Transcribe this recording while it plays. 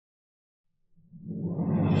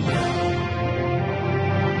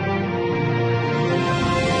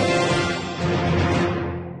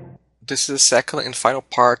This is the second and final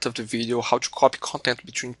part of the video, how to copy content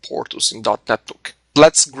between portals in DotNetNuke.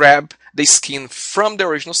 Let's grab the skin from the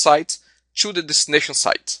original site to the destination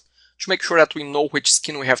site. To make sure that we know which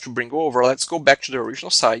skin we have to bring over, let's go back to the original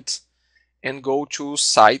site and go to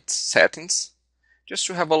Site Settings, just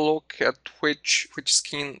to have a look at which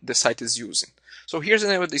skin the site is using. So here's the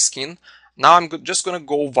name of the skin. Now I'm just going to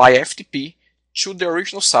go via FTP to the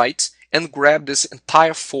original site and grab this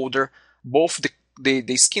entire folder, both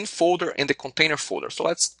the skin folder and the container folder. So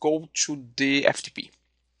let's go to the FTP.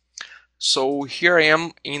 So here I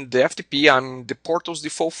am in the FTP, I'm in the portals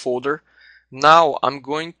default folder. Now I'm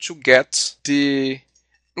going to get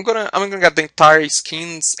I'm gonna get the entire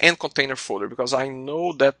skins and container folder, because I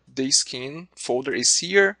know that the skin folder is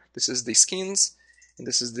here. This is the skins and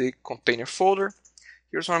this is the container folder.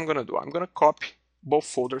 Here's what I'm gonna do. I'm gonna copy both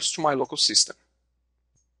folders to my local system.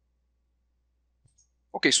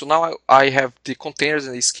 Okay, so now I have the containers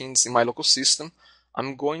and the skins in my local system.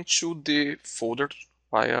 I'm going to the folder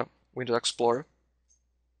via Windows Explorer.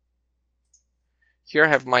 Here I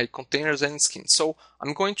have my containers and skins. So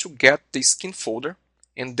I'm going to get the skin folder,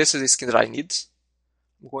 and this is the skin that I need.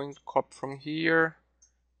 I'm going to copy from here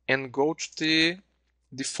and go to the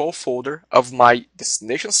default folder of my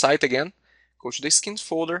destination site again. Go to the skins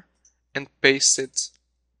folder and paste it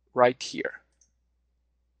right here.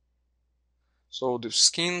 So the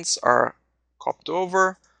skins are copied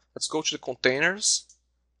over. Let's go to the containers.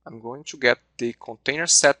 I'm going to get the container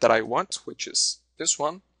set that I want, which is this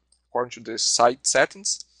one, according to the site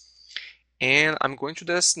settings. And I'm going to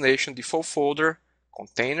the destination default folder,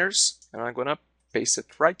 containers, and I'm going to paste it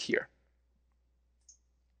right here.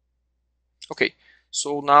 Okay,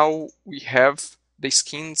 so now we have the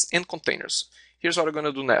skins and containers. Here's what I'm going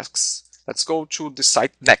to do next. Let's go to the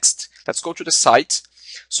site next. Let's go to the site.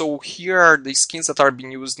 So here are the skins that are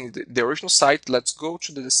being used in the original site. Let's go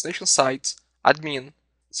to the destination site, admin,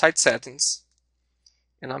 site settings,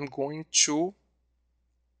 and I'm going to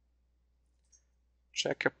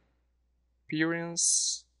check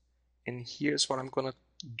appearance, and here's what I'm gonna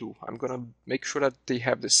do. I'm gonna make sure that they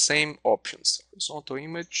have the same options. Horizontal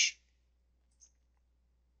image,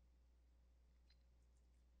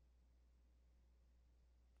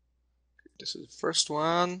 this is the first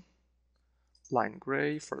one, line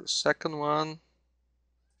gray for the second one,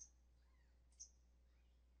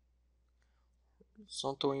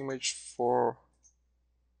 horizontal image for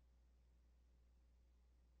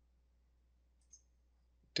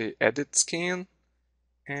the edit skin,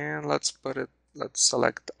 and let's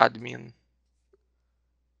select admin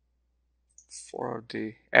for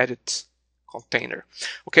the edit container.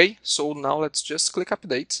 Okay, so now let's just click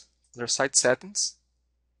update under site settings,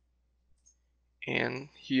 and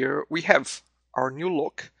here we have our new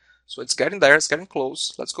look. So it's getting there, it's getting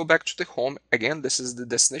close. Let's go back to the home again. This is the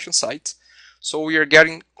destination site, so we are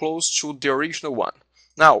getting close to the original one.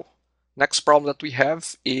 Now next problem that we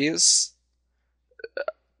have is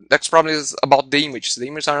about the images. The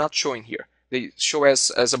images are not showing here. They show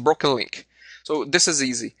as a broken link. So this is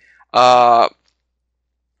easy.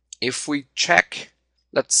 If we check,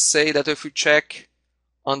 let's say that if we check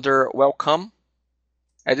under welcome,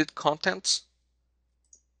 edit content,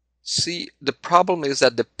 see, the problem is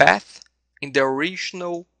that the path in the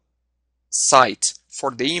original site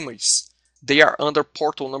for the images, they are under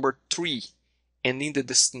portal number 3, and in the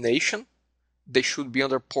destination they should be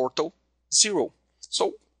under portal 0.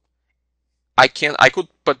 So I could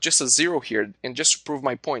put just a 0 here, and just to prove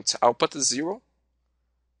my point, I'll put a 0,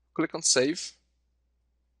 click on save,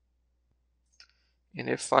 and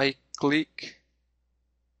if I click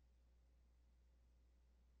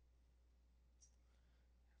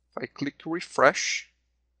refresh,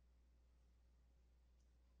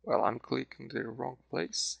 well, I'm clicking the wrong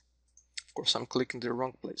place. Of course, I'm clicking the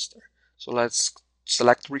wrong place there. So let's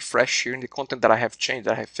select refresh here in the content that I have changed,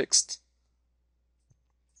 that I have fixed.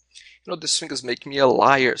 You know, this thing is making me a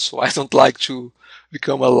liar, so I don't like to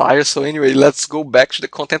become a liar. So anyway, let's go back to the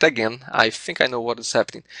content again. I think I know what is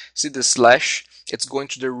happening. See the slash? It's going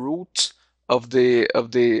to the root of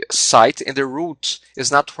the site, and the root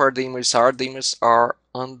is not where the images are. The images are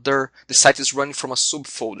under, the site is running from a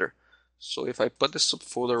subfolder. So if I put the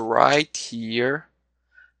subfolder right here,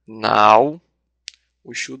 now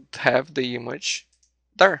we should have the image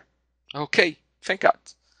there. Okay, thank God.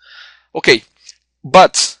 Okay,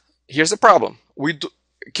 but here's the problem.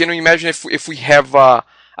 Can you imagine if we have I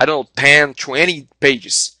don't know, 10, 20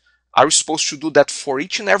 pages? Are we supposed to do that for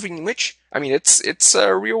each and every image? I mean, it's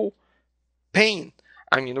a real pain.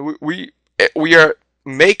 I mean, we are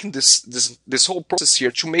making this whole process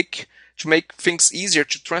here to make things easier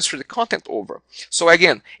to transfer the content over. So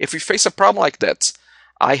again, if we face a problem like that,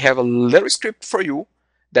 I have a little script for you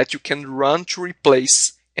that you can run to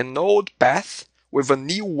replace an old path with a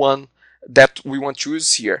new one that we want to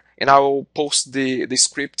use here. And I will post the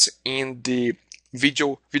script in the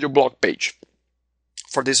video blog page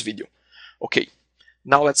for this video. Okay,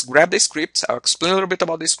 now let's grab the script. I'll explain a little bit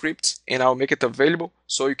about the script and I'll make it available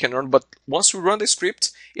so you can run. But once you run the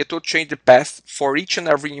script, it will change the path for each and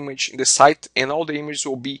every image in the site, and all the images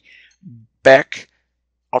will be back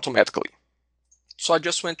automatically. So I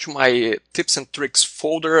just went to my tips and tricks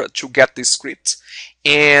folder to get this script,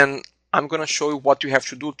 and I'm gonna show you what you have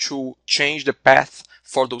to do to change the path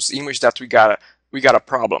for those images that we got a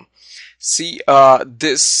problem. See,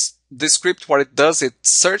 this script, what it does, it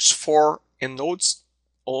searches for an old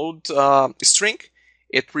string,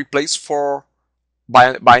 it replaces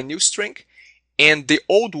by a new string, and the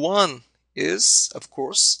old one is, of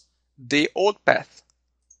course, the old path.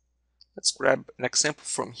 Let's grab an example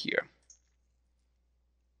from here.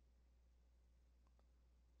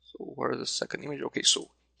 So where is the second image? Okay, so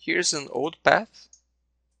here's an old path.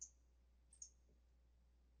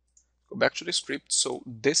 Go back to the script. So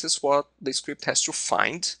this is what the script has to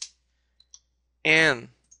find, and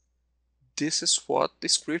this is what the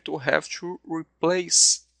script will have to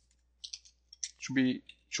replace,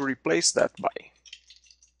 to replace that by.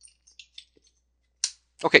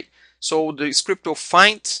 Okay, so the script will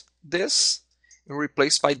find this and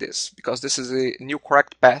replace by this, because this is a new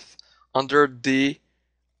correct path under the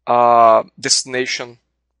destination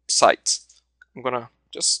site. I'm gonna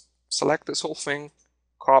just select this whole thing,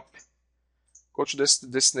 copy, go to this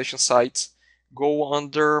destination site, go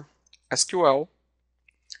under SQL,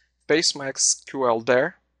 paste my SQL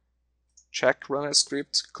there, check run as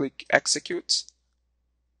script, click execute.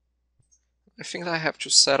 I think I have to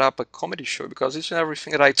set up a comedy show because each and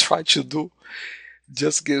everything that I try to do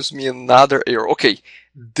just gives me another error. Okay,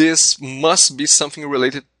 this must be something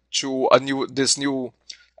related to this new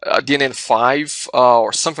DNN5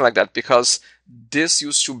 or something like that, because this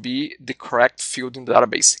used to be the correct field in the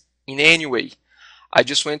database. In any way, I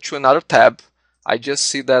just went to another tab. I just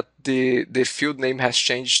see that the field name has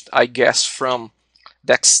changed, I guess, from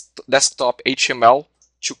desktop HTML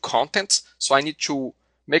to content. So I need to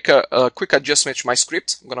make a quick adjustment to my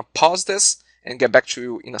script. I'm gonna pause this and get back to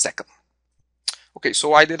you in a second. Okay,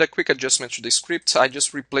 so I did a quick adjustment to the script. I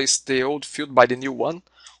just replaced the old field by the new one.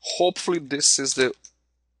 Hopefully this is the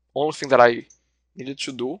only thing that I needed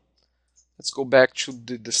to do. Let's go back to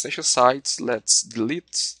the destination site. Let's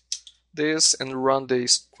delete this and run the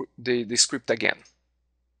script again.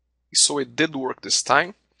 So it did work this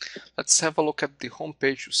time. Let's have a look at the home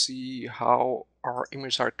page to see how our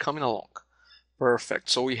images are coming along. Perfect.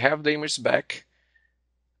 So we have the image back.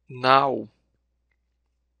 Now,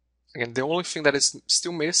 again, the only thing that is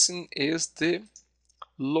still missing is the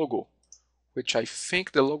logo, which I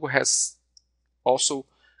think the logo has also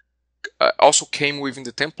came within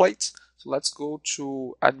the template. So let's go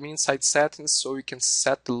to admin site settings so we can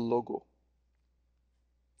set the logo.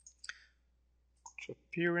 Go to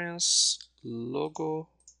appearance, logo.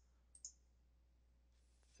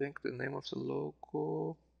 I think the name of the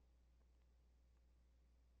logo.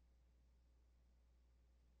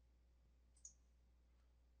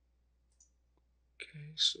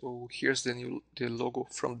 Okay, so here's the logo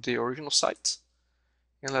from the original site,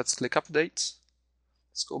 and let's click update.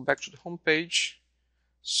 Let's go back to the home page.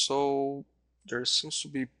 So there seems to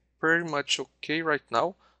be pretty much okay right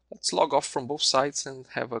now. Let's log off from both sites and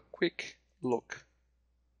have a quick look.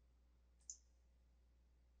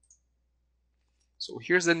 So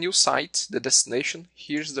here's the new site, the destination.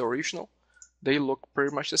 Here's the original. They look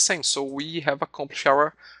pretty much the same. So we have accomplished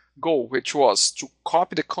our goal, which was to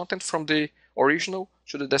copy the content from the original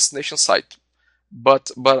to the destination site.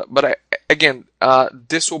 But again,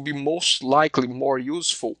 this will be most likely more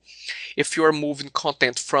useful if you are moving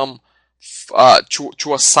content from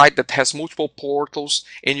to a site that has multiple portals,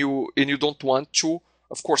 and you don't want to,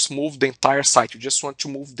 of course, move the entire site. You just want to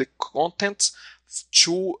move the content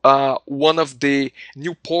to one of the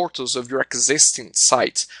new portals of your existing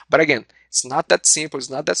site. But again, it's not that simple. It's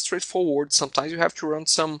not that straightforward. Sometimes you have to run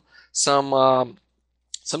some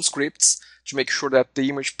scripts to make sure that the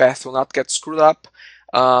image path will not get screwed up.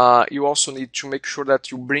 You also need to make sure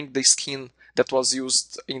that you bring the skin that was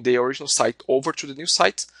used in the original site over to the new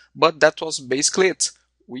site. But that was basically it.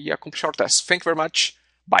 We accomplished our task. Thank you very much.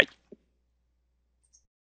 Bye.